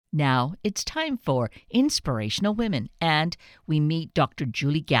Now it's time for Inspirational Women, and we meet Dr.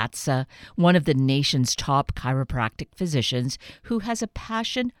 Julie Gatza, one of the nation's top chiropractic physicians who has a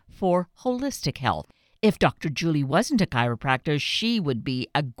passion for holistic health. If Dr. Julie wasn't a chiropractor, she would be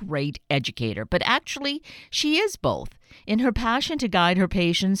a great educator, but actually, she is both. In her passion to guide her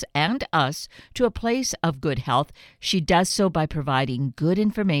patients and us to a place of good health, she does so by providing good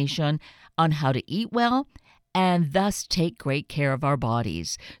information on how to eat well and thus take great care of our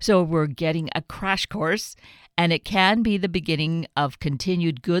bodies. So we're getting a crash course, and it can be the beginning of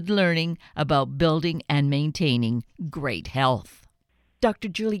continued good learning about building and maintaining great health. Dr.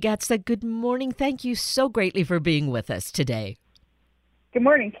 Julie Gatza, good morning. Thank you so greatly for being with us today. Good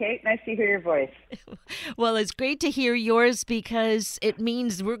morning, Kate. Nice to hear your voice. Well, it's great to hear yours because it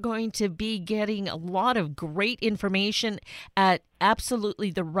means we're going to be getting a lot of great information at absolutely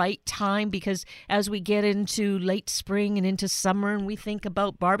the right time, because as we get into late spring and into summer and we think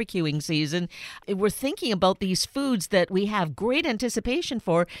about barbecuing season, we're thinking about these foods that we have great anticipation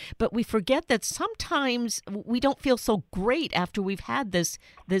for, but we forget that sometimes we don't feel so great after we've had this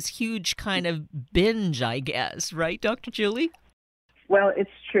huge kind of binge, I guess. Right, Dr. Julie? Well,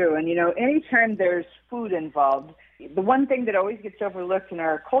 it's true. And, anytime there's food involved, the one thing that always gets overlooked in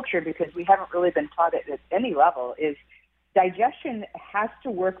our culture, because we haven't really been taught it at any level, is digestion has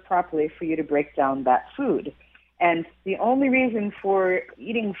to work properly for you to break down that food. And the only reason for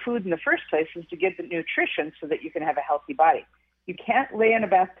eating food in the first place is to get the nutrition so that you can have a healthy body. You can't lay in a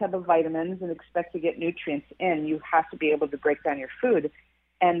bathtub of vitamins and expect to get nutrients in. You have to be able to break down your food.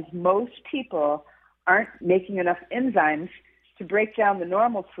 And most people aren't making enough enzymes to break down the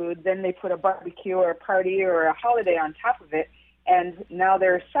normal food. Then they put a barbecue or a party or a holiday on top of it, and now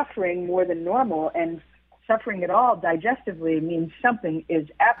they're suffering more than normal, and suffering at all digestively means something is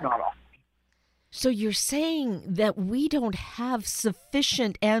abnormal. So you're saying that we don't have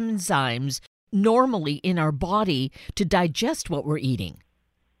sufficient enzymes normally in our body to digest what we're eating?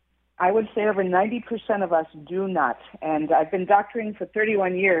 I would say over 90% of us do not. And I've been doctoring for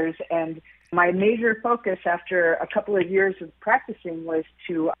 31 years, and my major focus after a couple of years of practicing was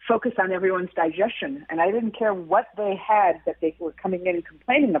to focus on everyone's digestion. And I didn't care what they had that they were coming in and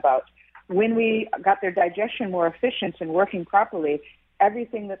complaining about. When we got their digestion more efficient and working properly,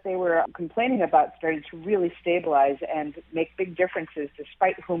 everything that they were complaining about started to really stabilize and make big differences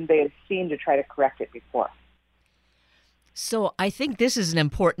despite whom they had seen to try to correct it before. So I think this is an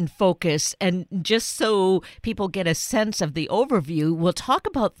important focus, and just so people get a sense of the overview, we'll talk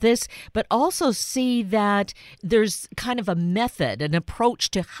about this, but also see that there's kind of a method, an approach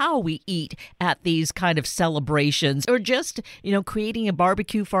to how we eat at these kind of celebrations, or just, creating a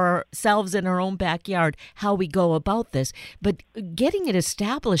barbecue for ourselves in our own backyard, how we go about this. But getting it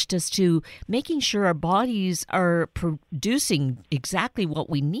established as to making sure our bodies are producing exactly what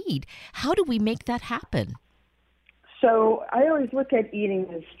we need, how do we make that happen? So I always look at eating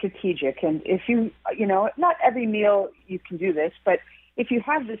as strategic. And if not every meal you can do this, but if you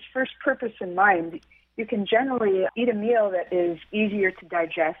have this first purpose in mind, you can generally eat a meal that is easier to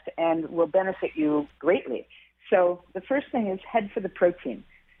digest and will benefit you greatly. So the first thing is head for the protein.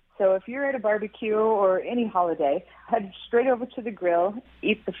 So if you're at a barbecue or any holiday, head straight over to the grill,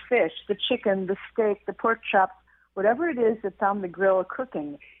 eat the fish, the chicken, the steak, the pork chops, whatever it is that's on the grill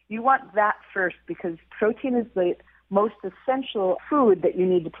cooking. You want that first, because protein is the most essential food that you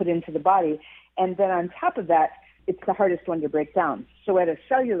need to put into the body. And then on top of that, it's the hardest one to break down. So at a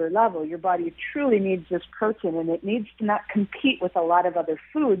cellular level, your body truly needs this protein, and it needs to not compete with a lot of other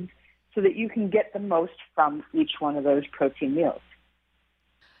foods so that you can get the most from each one of those protein meals.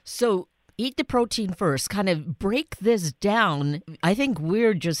 So eat the protein first, kind of break this down. I think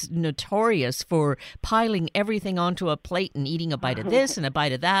we're just notorious for piling everything onto a plate and eating a bite of this and a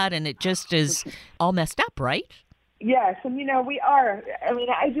bite of that, and it just is all messed up, right? Yes, and we are. I mean,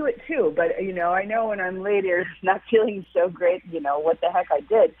 I do it too, but I know when I'm later not feeling so great, what the heck I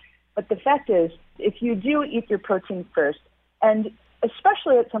did. But the fact is, if you do eat your protein first, and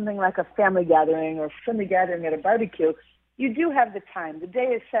especially at something like a family gathering or family gathering at a barbecue, you do have the time. The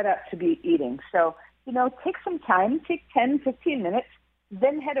day is set up to be eating. So, take some time, take 10, 15 minutes,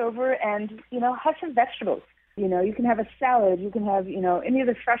 then head over and, have some vegetables. You can have a salad, you can have, any of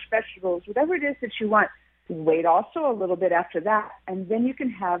the fresh vegetables, whatever it is that you want. Wait also a little bit after that, and then you can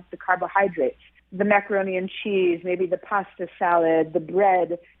have the carbohydrates, the macaroni and cheese, maybe the pasta salad, the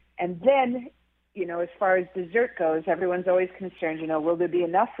bread, and then, as far as dessert goes, everyone's always concerned, will there be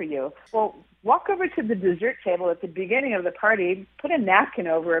enough for you? Well, walk over to the dessert table at the beginning of the party, put a napkin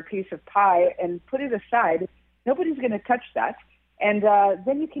over a piece of pie, and put it aside. Nobody's going to touch that, and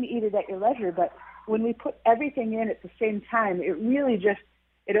then you can eat it at your leisure. But when we put everything in at the same time, it really just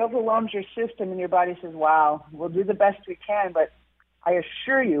it overwhelms your system and your body says, wow, we'll do the best we can, but I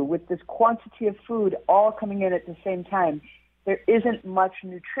assure you, with this quantity of food all coming in at the same time, there isn't much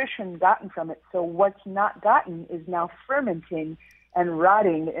nutrition gotten from it. So what's not gotten is now fermenting and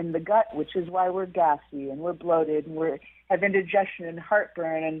rotting in the gut, which is why we're gassy and we're bloated and we have indigestion and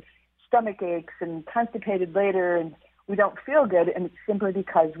heartburn and stomach aches and constipated later, and we don't feel good. And it's simply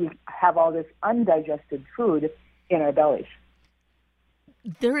because we have all this undigested food in our bellies.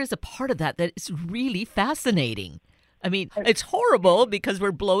 There is a part of that is really fascinating. I mean, it's horrible because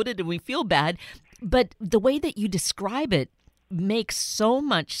we're bloated and we feel bad, but the way that you describe it makes so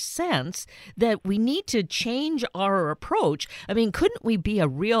much sense that we need to change our approach. I mean, couldn't we be a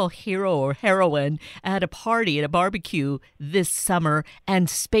real hero or heroine at a party, at a barbecue this summer and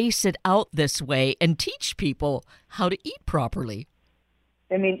space it out this way and teach people how to eat properly?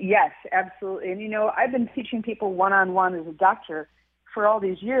 I mean, yes, absolutely. And, I've been teaching people one-on-one as a doctor for all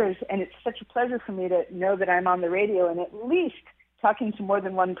these years, and it's such a pleasure for me to know that I'm on the radio and at least talking to more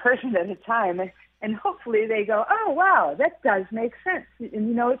than one person at a time. And hopefully they go, oh, wow, that does make sense.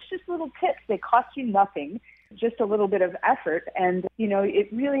 And, it's just little tips. They cost you nothing, just a little bit of effort. And, it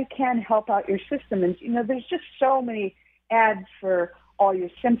really can help out your system. And, there's just so many ads for all your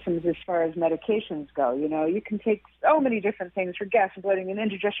symptoms as far as medications go. You can take so many different things for gas and bloating and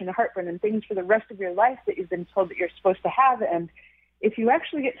indigestion and heartburn and things for the rest of your life that you've been told that you're supposed to have. And if you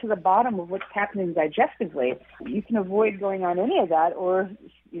actually get to the bottom of what's happening digestively, you can avoid going on any of that or,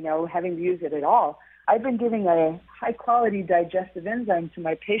 having to use it at all. I've been giving a high-quality digestive enzyme to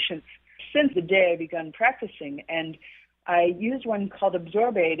my patients since the day I begun practicing, and I use one called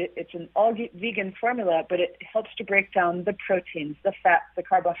Absorbate. It's an all-vegan formula, but it helps to break down the proteins, the fats, the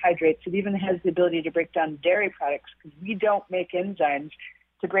carbohydrates. It even has the ability to break down dairy products because we don't make enzymes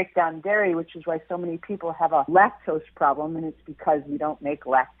to break down dairy, which is why so many people have a lactose problem, and it's because we don't make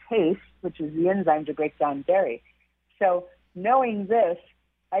lactase, which is the enzyme to break down dairy. So knowing this,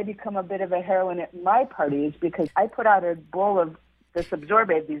 I become a bit of a heroine at my parties because I put out a bowl of this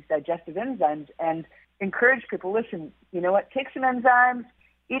Absorbate, these digestive enzymes, and encourage people, listen, you know what, take some enzymes,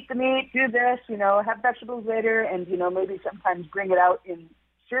 eat the meat, do this, have vegetables later, and, maybe sometimes bring it out in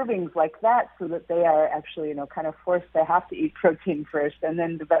servings like that so that they are actually, kind of forced to have to eat protein first and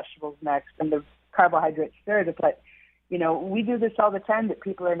then the vegetables next and the carbohydrates third. But, we do this all the time that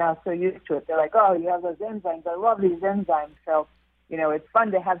people are now so used to it. They're like, oh, you have those enzymes. I love these enzymes. So, it's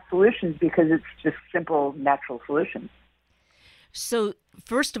fun to have solutions because it's just simple, natural solutions. So,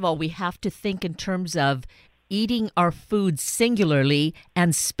 first of all, we have to think in terms of eating our foods singularly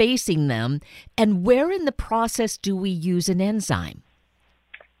and spacing them. And where in the process do we use an enzyme?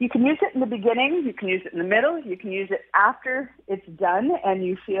 You can use it in the beginning, you can use it in the middle, you can use it after it's done and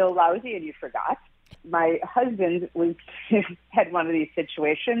you feel lousy and you forgot. My husband had one of these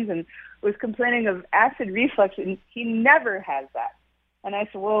situations and was complaining of acid reflux, and he never has that. And I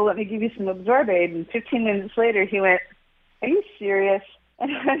said, well, let me give you some Absorbate. And 15 minutes later, he went, are you serious?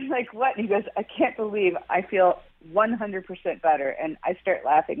 And I was like, what? And he goes, I can't believe I feel 100% better. And I start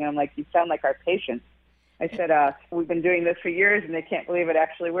laughing, and I'm like, you sound like our patient. I said, we've been doing this for years, and they can't believe it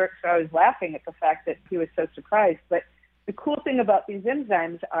actually works. So I was laughing at the fact that he was so surprised. But the cool thing about these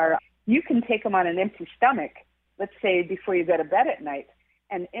enzymes are you can take them on an empty stomach, let's say before you go to bed at night.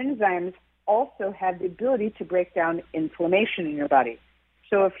 And enzymes also have the ability to break down inflammation in your body.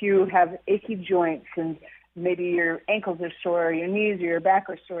 So if you have achy joints and maybe your ankles are sore, or your knees or your back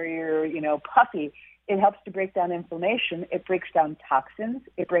are sore, or you're, puffy, it helps to break down inflammation. It breaks down toxins.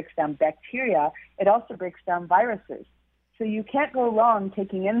 It breaks down bacteria. It also breaks down viruses. So you can't go wrong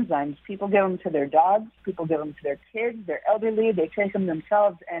taking enzymes. People give them to their dogs. People give them to their kids, their elderly. They take them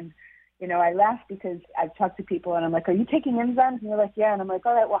themselves. And, I laugh because I've talked to people and I'm like, are you taking enzymes? And they're like, yeah. And I'm like,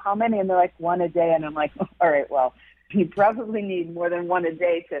 all right, well, how many? And they're like, one a day. And I'm like, all right, well, you probably need more than one a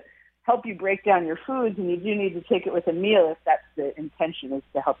day to help you break down your foods. And you do need to take it with a meal if that's the intention, is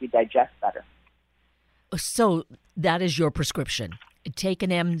to help you digest better. So that is your prescription. Take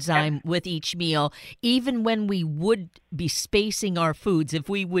an enzyme with each meal, even when we would be spacing our foods. If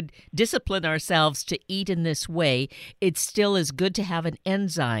we would discipline ourselves to eat in this way, it still is good to have an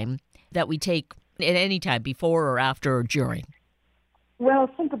enzyme that we take at any time, before or after or during. Well,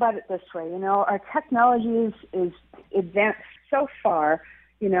 think about it this way. Our technology is advanced so far,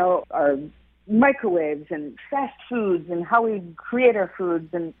 our microwaves and fast foods and how we create our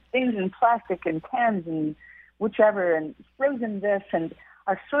foods and things in plastic and cans and whichever, and frozen this, and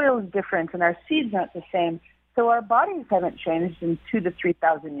our soil is different and our seeds aren't the same. So our bodies haven't changed in 2,000 to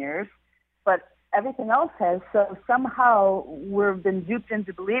 3,000 years, but everything else has. So somehow we've been duped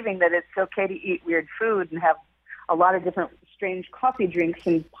into believing that it's okay to eat weird food and have a lot of different strange coffee drinks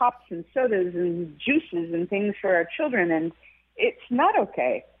and pops and sodas and juices and things for our children, and it's not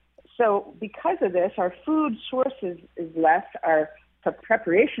okay. So because of this, our food source is less. Our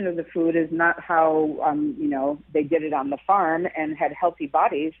preparation of the food is not how, they did it on the farm and had healthy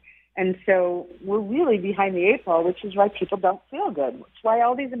bodies. And so we're really behind the eight ball, which is why people don't feel good. It's why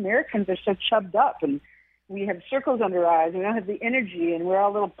all these Americans are so chubbed up, and we have circles under our eyes, and we don't have the energy, and we're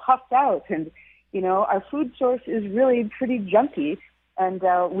all a little puffed out. And, our food source is really pretty junky, and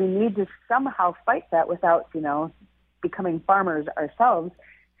we need to somehow fight that without, becoming farmers ourselves.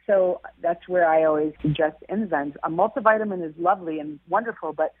 So that's where I always suggest enzymes. A multivitamin is lovely and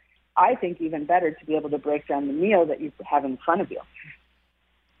wonderful, but I think even better to be able to break down the meal that you have in front of you.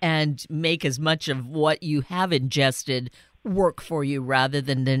 And make as much of what you have ingested work for you rather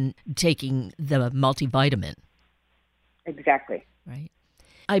than taking the multivitamin. Exactly. Right.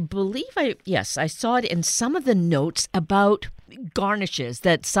 I believe I saw it in some of the notes about garnishes,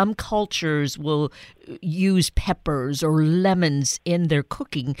 that some cultures will use peppers or lemons in their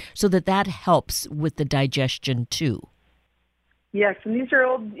cooking so that helps with the digestion too. Yes, and these are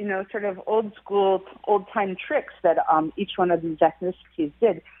old, sort of old school, old time tricks that each one of these ethnicities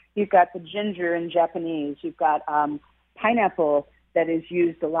did. You've got the ginger in Japanese. You've got pineapple that is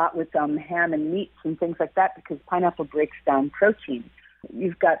used a lot with ham and meats and things like that because pineapple breaks down protein.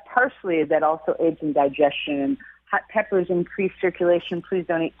 You've got parsley that also aids in digestion, and hot peppers increase circulation. Please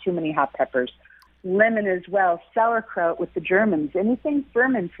don't eat too many hot peppers. Lemon as well, sauerkraut with the Germans, anything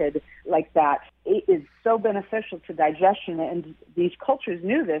fermented like that, it is so beneficial to digestion. And these cultures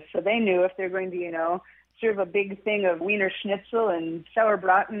knew this, so they knew if they're going to, serve a big thing of Wiener Schnitzel and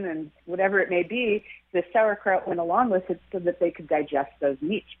sauerbraten and whatever it may be, the sauerkraut went along with it so that they could digest those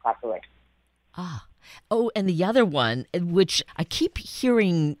meats properly. Ah. Oh, and the other one, which I keep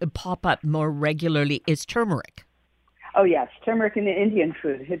hearing pop up more regularly, is turmeric. Oh, yes, turmeric in the Indian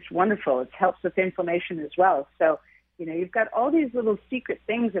food. It's wonderful. It helps with inflammation as well. So, you've got all these little secret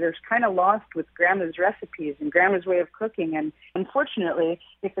things that are kind of lost with Grandma's recipes and Grandma's way of cooking. And unfortunately,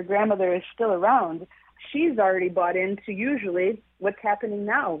 if the grandmother is still around, she's already bought into usually what's happening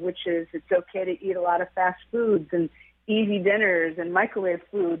now, which is it's okay to eat a lot of fast foods and easy dinners and microwave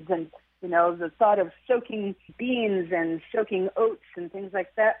foods and the thought of soaking beans and soaking oats and things like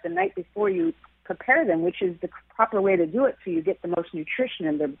that the night before you prepare them, which is the proper way to do it so you get the most nutrition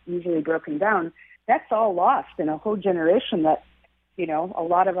and they're usually broken down, that's all lost in a whole generation that, a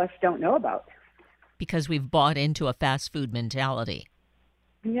lot of us don't know about. Because we've bought into a fast food mentality.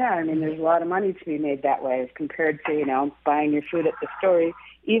 Yeah, there's a lot of money to be made that way as compared to, buying your food at the store.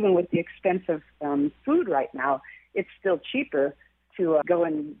 Even with the expense of food right now, it's still cheaper to go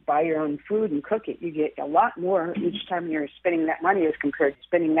and buy your own food and cook it. You get a lot more each time you're spending that money as compared to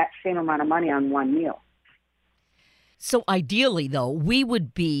spending that same amount of money on one meal. So ideally, though, we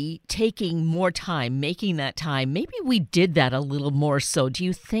would be taking more time, making that time. Maybe we did that a little more so. Do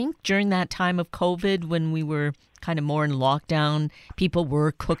you think during that time of COVID when we were kind of more in lockdown, people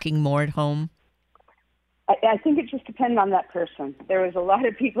were cooking more at home? I think it just depended on that person. There was a lot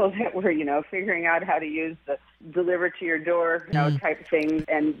of people that were, figuring out how to use the deliver to your door, type thing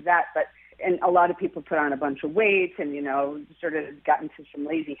and that. And a lot of people put on a bunch of weight and, sort of got into some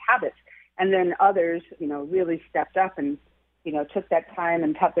lazy habits. And then others, really stepped up and, took that time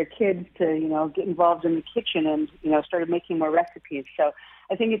and taught their kids to, get involved in the kitchen and, started making more recipes. So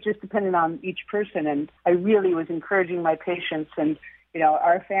I think it just depended on each person. And I really was encouraging my patients and,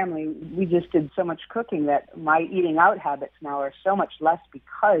 our family, we just did so much cooking that my eating out habits now are so much less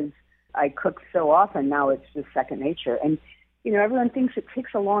because I cook so often. Now it's just second nature. And, everyone thinks it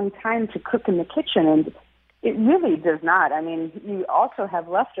takes a long time to cook in the kitchen, and it really does not. You also have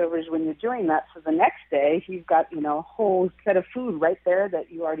leftovers when you're doing that. So the next day, you've got, a whole set of food right there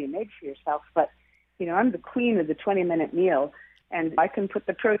that you already made for yourself. But, I'm the queen of the 20-minute meal. And I can put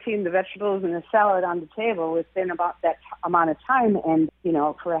the protein, the vegetables, and the salad on the table within about that amount of time and,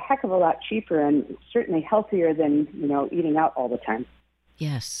 for a heck of a lot cheaper and certainly healthier than, eating out all the time.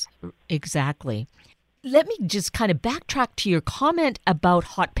 Yes, exactly. Let me just kind of backtrack to your comment about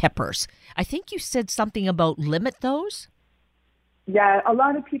hot peppers. I think you said something about limit those. Yeah, a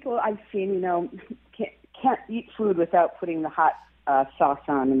lot of people I've seen, can't eat food without putting the hot sauce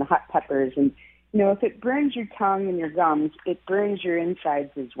on and the hot peppers. And if it burns your tongue and your gums, it burns your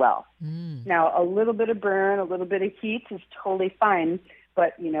insides as well. Now, a little bit of burn, a little bit of heat is totally fine.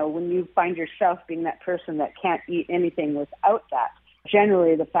 But, when you find yourself being that person that can't eat anything without that,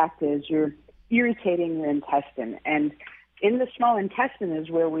 generally the fact is you're irritating your intestine. And in the small intestine is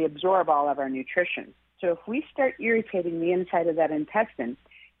where we absorb all of our nutrition. So if we start irritating the inside of that intestine,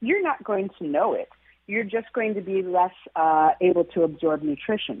 you're not going to know it. you're just going to be less able to absorb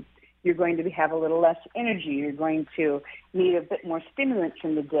nutrition. You're going to have a little less energy. You're going to need a bit more stimulants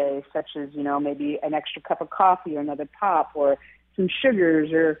in the day, such as, maybe an extra cup of coffee or another pop or some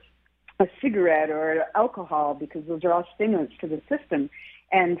sugars or a cigarette or alcohol, because those are all stimulants to the system.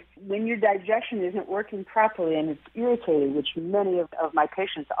 And when your digestion isn't working properly and it's irritated, which many of my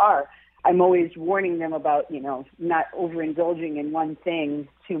patients are, I'm always warning them about, not overindulging in one thing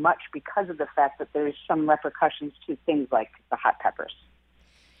too much because of the fact that there's some repercussions to things like the hot peppers.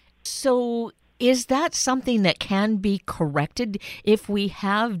 So is that something that can be corrected if we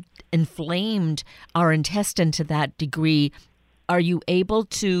have inflamed our intestine to that degree? Are you able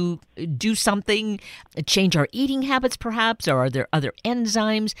to do something, change our eating habits perhaps, or are there other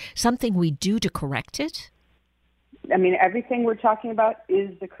enzymes, something we do to correct it? I mean, everything we're talking about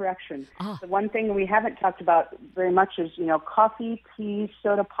is the correction. The one thing we haven't talked about very much is, coffee, tea,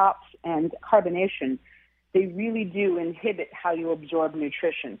 soda pops, and carbonation. They really do inhibit how you absorb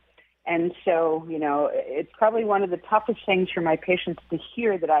nutrition. And so, it's probably one of the toughest things for my patients to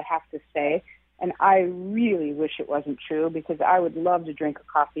hear that I have to say. And I really wish it wasn't true, because I would love to drink a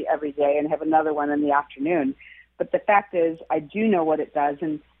coffee every day and have another one in the afternoon. But the fact is, I do know what it does,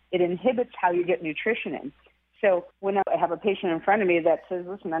 and it inhibits how you get nutrition in. So when I have a patient in front of me that says,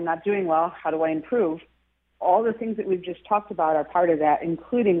 listen, I'm not doing well, how do I improve? All the things that we've just talked about are part of that,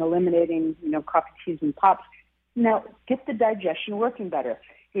 including eliminating, coffee, teas, and pops. Now, get the digestion working better.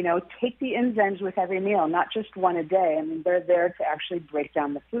 Take the enzymes with every meal, not just one a day. I mean, they're there to actually break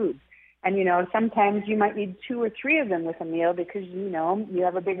down the food. And, sometimes you might need 2 or 3 of them with a meal because, you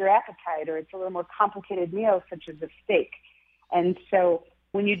have a bigger appetite, or it's a little more complicated meal, such as a steak. And so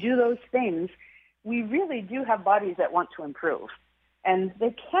when you do those things, we really do have bodies that want to improve. And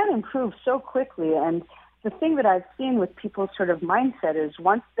they can improve so quickly. And the thing that I've seen with people's sort of mindset is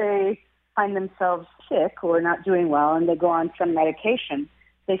once they find themselves sick or not doing well and they go on some medication,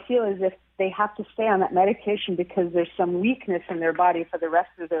 they feel as if they have to stay on that medication because there's some weakness in their body for the rest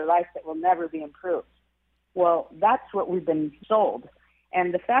of their life that will never be improved. Well, that's what we've been sold.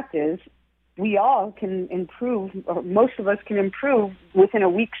 And the fact is, we all can improve, or most of us can improve within a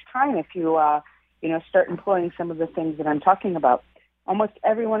week's time if you, start employing some of the things that I'm talking about. Almost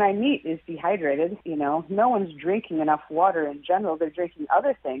everyone I meet is dehydrated. No one's drinking enough water in general. They're drinking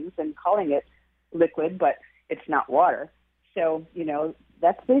other things and calling it liquid, but it's not water. So,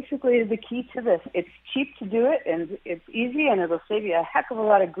 that's basically the key to this. It's cheap to do it, and it's easy, and it'll save you a heck of a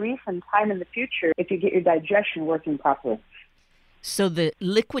lot of grief and time in the future if you get your digestion working properly. So the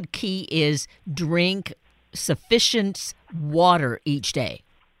liquid key is drink sufficient water each day.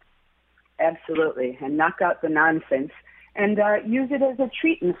 Absolutely, and knock out the nonsense, and use it as a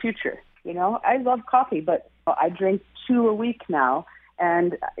treat in the future. I love coffee, but I drink 2 a week now,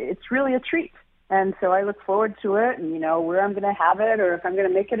 and it's really a treat. And so I look forward to it and, where I'm going to have it, or if I'm going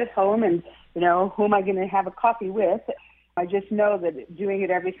to make it at home, and, who am I going to have a coffee with. I just know that doing it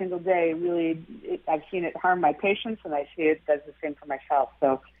every single day really, I've seen it harm my patients, and I see it does the same for myself.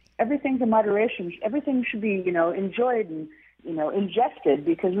 So everything's in moderation. Everything should be, enjoyed and, ingested,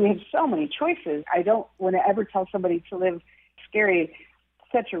 because we have so many choices. I don't want to ever tell somebody to live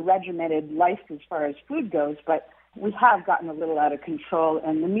such a regimented life as far as food goes, but we have gotten a little out of control,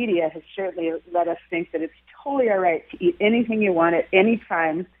 and the media has certainly let us think that it's totally all right to eat anything you want at any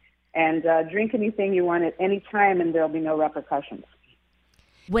time and drink anything you want at any time, and there'll be no repercussions.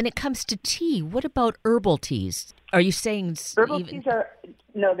 When it comes to tea, what about herbal teas? Are you saying herbal teas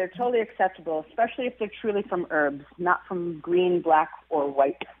they're totally acceptable, especially if they're truly from herbs, not from green, black, or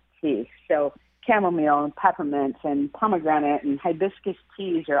white tea. So chamomile and peppermint and pomegranate and hibiscus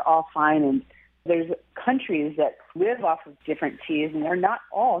teas are all fine, and there's countries that live off of different teas, and they're not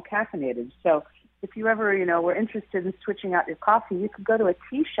all caffeinated. So if you ever, were interested in switching out your coffee, you could go to a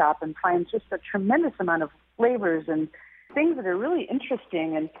tea shop and find just a tremendous amount of flavors and things that are really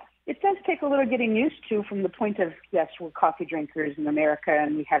interesting. And it does take a little getting used to from the point of, yes, we're coffee drinkers in America,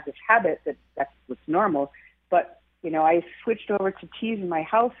 and we have this habit that's what's normal. But, I switched over to teas in my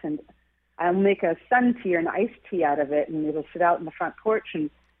house, and I'll make a sun tea or an iced tea out of it, and it'll sit out in the front porch, and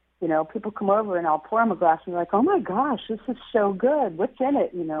people come over and I'll pour them a glass and they're like, oh my gosh, this is so good. What's in it?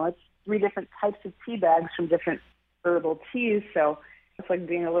 It's 3 different types of tea bags from different herbal teas. So it's like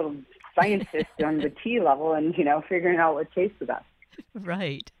being a little scientist on the tea level and, figuring out what tastes the best.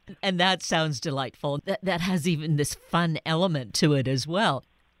 Right. And that sounds delightful. That has even this fun element to it as well.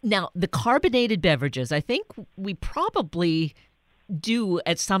 Now, the carbonated beverages, I think we probably do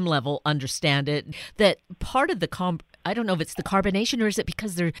at some level understand it, that part of the I don't know if it's the carbonation, or is it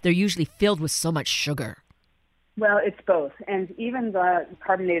because they're usually filled with so much sugar? Well, it's both. And even the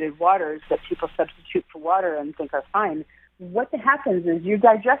carbonated waters that people substitute for water and think are fine, what happens is your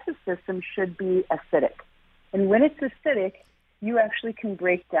digestive system should be acidic. And when it's acidic, you actually can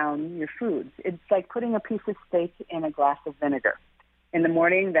break down your foods. It's like putting a piece of steak in a glass of vinegar. In the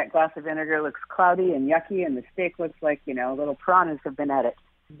morning, that glass of vinegar looks cloudy and yucky, and the steak looks like, little piranhas have been at it.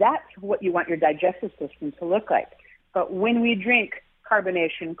 That's what you want your digestive system to look like. But when we drink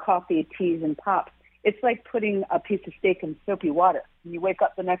carbonation, coffee, teas, and pops, it's like putting a piece of steak in soapy water. You wake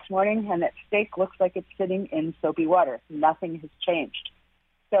up the next morning, and that steak looks like it's sitting in soapy water. Nothing has changed.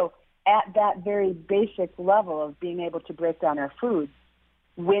 So at that very basic level of being able to break down our foods,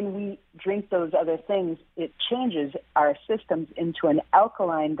 when we drink those other things, it changes our systems into an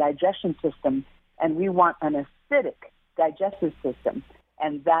alkaline digestion system, and we want an acidic digestive system.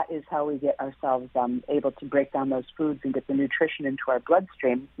 And that is how we get ourselves able to break down those foods and get the nutrition into our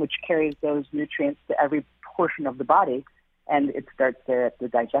bloodstream, which carries those nutrients to every portion of the body, and it starts there at the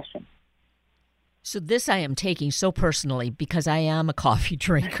digestion. So this I am taking so personally because I am a coffee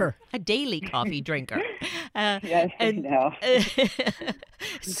drinker, a daily coffee drinker. Yes, I know.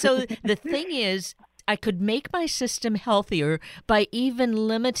 So the thing is, I could make my system healthier by even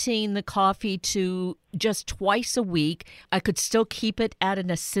limiting the coffee to just twice a week. I could still keep it at an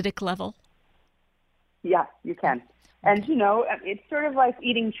acidic level. Yeah, you can. And, it's sort of like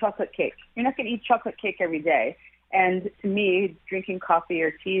eating chocolate cake. You're not going to eat chocolate cake every day. And to me, drinking coffee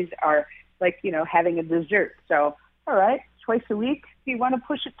or teas are like, having a dessert. So, all right, twice a week. If you want to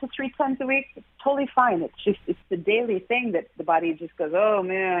push it to 3 times a week, it's totally fine. It's the daily thing that the body just goes, oh,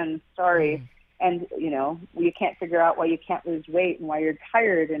 man, sorry. And, you can't figure out why you can't lose weight and why you're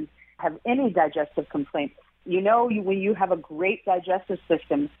tired and have any digestive complaints. When you have a great digestive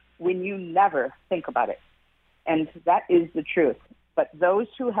system, when you never think about it. And that is the truth. But those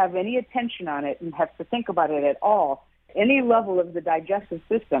who have any attention on it and have to think about it at all, any level of the digestive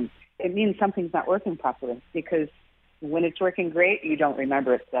system, it means something's not working properly, because when it's working great, you don't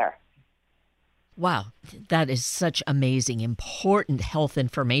remember it's there. Wow, that is such amazing, important health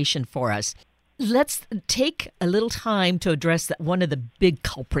information for us. Let's take a little time to address one of the big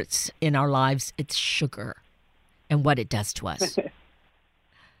culprits in our lives. It's sugar and what it does to us.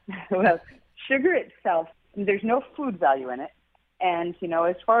 Well, sugar itself, there's no food value in it. And,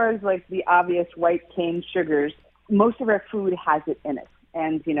 as far as like the obvious white cane sugars, most of our food has it in it.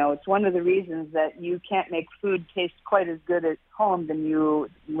 And, it's one of the reasons that you can't make food taste quite as good at home than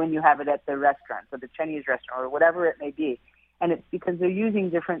when you have it at the restaurant or the Chinese restaurant or whatever it may be. And it's because they're using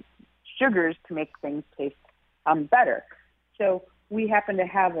different sugars to make things taste better. So we happen to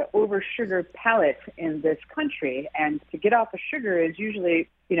have an over-sugar palate in this country, and to get off of sugar is usually,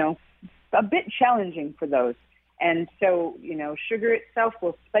 a bit challenging for those. And so, sugar itself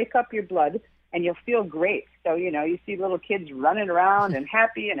will spike up your blood, and you'll feel great. So, you see little kids running around and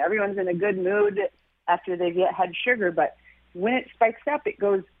happy, and everyone's in a good mood after they've had sugar. But when it spikes up, it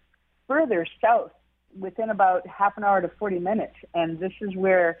goes further south within about half an hour to 40 minutes. And this is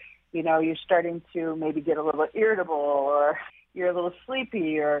where, you're starting to maybe get a little irritable, or you're a little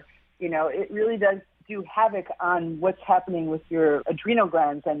sleepy, or, it really does do havoc on what's happening with your adrenal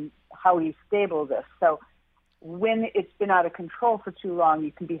glands and how you stable this. So when it's been out of control for too long,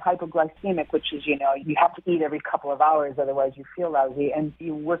 you can be hypoglycemic, which is, you have to eat every couple of hours, otherwise you feel lousy, and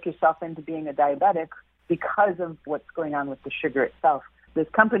you work yourself into being a diabetic because of what's going on with the sugar itself. This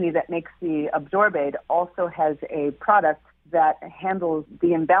company that makes the Absorbaid also has a product that handles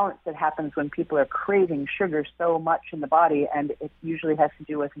the imbalance that happens when people are craving sugar so much in the body, and it usually has to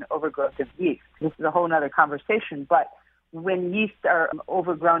do with an overgrowth of yeast. This is a whole other conversation, but when yeast are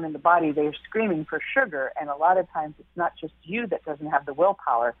overgrown in the body, they're screaming for sugar, and a lot of times it's not just you that doesn't have the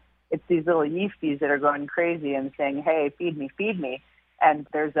willpower. It's these little yeasties that are going crazy and saying, hey, feed me, feed me. And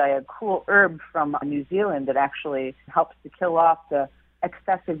there's a cool herb from New Zealand that actually helps to kill off the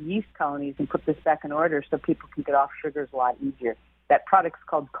excessive yeast colonies and put this back in order so people can get off sugars a lot easier. That product's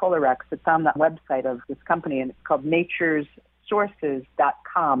called Colorex. It's on the website of this company, and it's called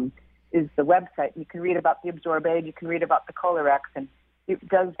naturessources.com is the website. You can read about the Absorbaid, you can read about the Colorex, and it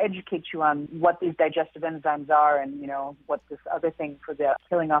does educate you on what these digestive enzymes are and, what this other thing for the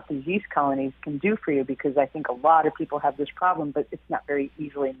killing off these yeast colonies can do for you, because I think a lot of people have this problem, but it's not very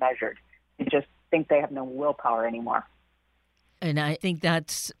easily measured. They just think they have no willpower anymore. And I think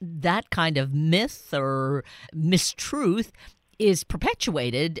that kind of myth or mistruth is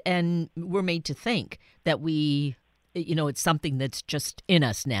perpetuated, and we're made to think that it's something that's just in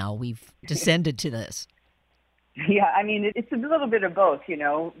us now. We've descended to this. Yeah, I mean, it's a little bit of both,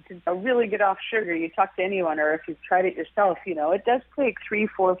 To really get off sugar, you talk to anyone, or if you've tried it yourself, it does take 3,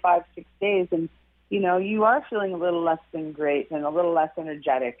 4, 5, 6 days. And you are feeling a little less than great and a little less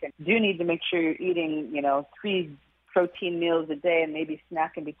energetic, and do need to make sure you're eating, 3 protein meals a day and maybe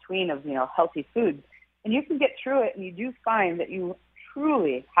snack in between of, healthy foods. And you can get through it, and you do find that you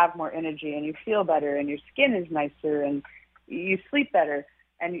truly have more energy and you feel better and your skin is nicer and you sleep better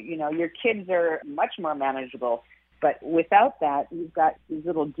and, your kids are much more manageable. But without that, you've got these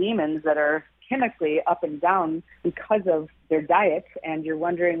little demons that are chemically up and down because of their diet, and you're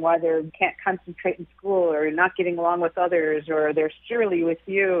wondering why they can't concentrate in school or not getting along with others, or they're surly with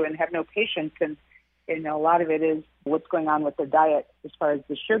you and have no patience. And, a lot of it is what's going on with their diet as far as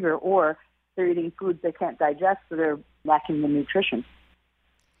the sugar, or they're eating foods they can't digest, so they're lacking the nutrition.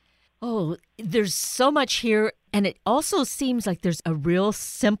 Oh, there's so much here. And it also seems like there's a real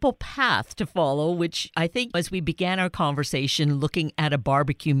simple path to follow, which I think as we began our conversation looking at a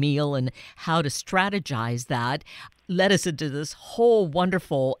barbecue meal and how to strategize that, led us into this whole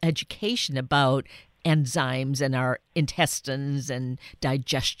wonderful education about enzymes and our intestines and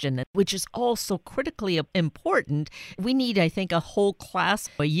digestion, which is also critically important. We need, I think, a whole class,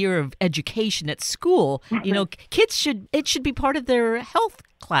 a year of education at school. Kids it should be part of their health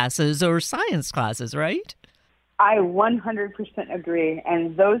classes or science classes, right? I 100% agree.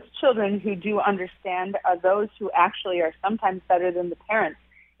 And those children who do understand are those who actually are sometimes better than the parents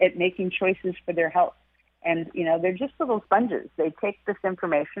at making choices for their health. And, they're just little sponges. They take this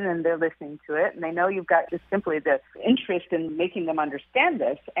information and they're listening to it. And they know you've got just simply the interest in making them understand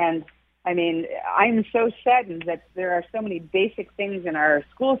this. And, I'm so saddened that there are so many basic things in our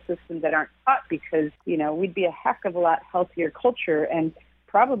school system that aren't taught because, we'd be a heck of a lot healthier culture and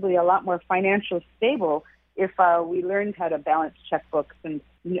probably a lot more financially stable if we learned how to balance checkbooks and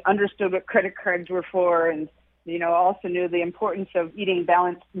understood what credit cards were for, and also knew the importance of eating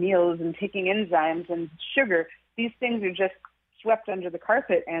balanced meals and taking enzymes and sugar. These things are just swept under the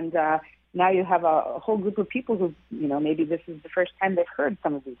carpet, and now you have a whole group of people who, maybe this is the first time they've heard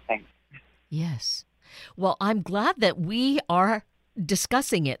some of these things. Yes. Well, I'm glad that we are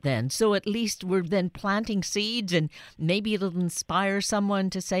discussing it then. So at least we're then planting seeds, and maybe it'll inspire someone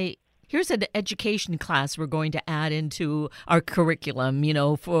to say, here's an education class we're going to add into our curriculum,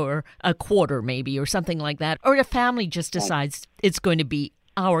 for a quarter maybe or something like that. Or a family just decides it's going to be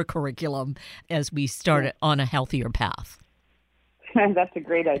our curriculum as we start on a healthier path. That's a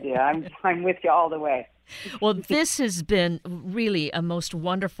great idea. I'm with you all the way. Well, this has been really a most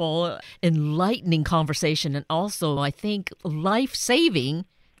wonderful, enlightening conversation, and also, I think, life-saving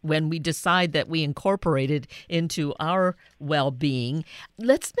when we decide that we incorporate it into our well-being.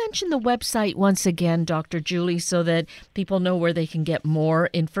 Let's mention the website once again, Dr. Julie, so that people know where they can get more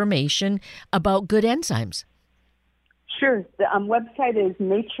information about good enzymes. Sure. The website is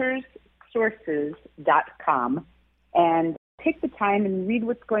naturesources.com, and take the time and read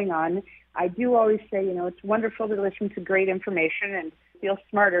what's going on. I do always say, it's wonderful to listen to great information and feel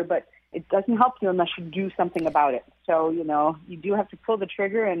smarter, but it doesn't help you unless you do something about it. So, you do have to pull the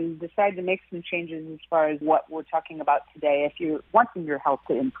trigger and decide to make some changes as far as what we're talking about today if you're wanting your health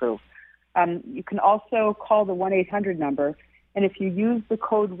to improve. You can also call the 1-800 number, and if you use the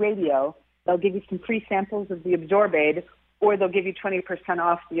code RADIO, they'll give you some free samples of the Absorbade, or they'll give you 20%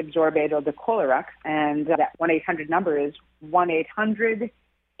 off the Absorbade or the Colorex, and that 1-800 number is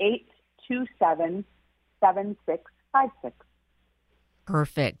 1-800-827-7656.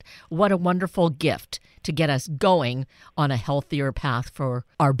 Perfect. What a wonderful gift to get us going on a healthier path for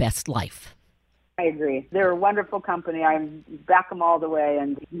our best life. I agree. They're a wonderful company. I back them all the way,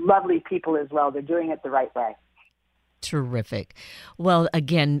 and lovely people as well. They're doing it the right way. Terrific. Well,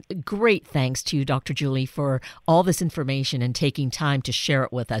 again, great thanks to you, Dr. Julie, for all this information and taking time to share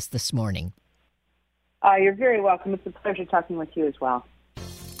it with us this morning. You're very welcome. It's a pleasure talking with you as well.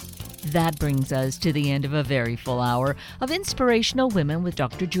 That brings us to the end of a very full hour of Inspirational Women with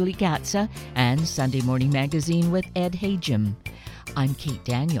Dr. Julie Gatza and Sunday Morning Magazine with Ed Hagem. I'm Kate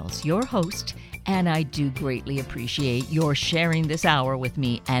Daniels, your host, and I do greatly appreciate your sharing this hour with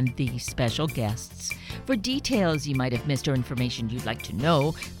me and these special guests. For details you might have missed or information you'd like to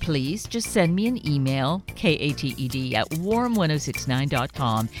know, please just send me an email,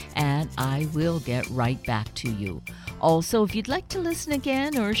 kated@warm1069.com, and I will get right back to you. Also, if you'd like to listen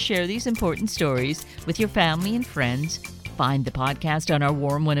again or share these important stories with your family and friends, find the podcast on our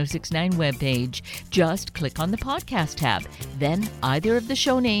Warm 1069 webpage. Just click on the podcast tab, then either of the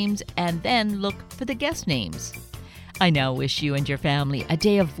show names, and then look for the guest names. I now wish you and your family a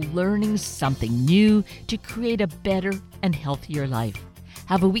day of learning something new to create a better and healthier life.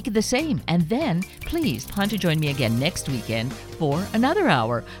 Have a week of the same, and then please plan to join me again next weekend for another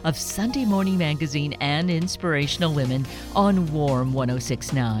hour of Sunday Morning Magazine and Inspirational Women on Warm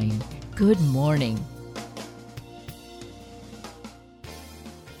 1069. Good morning.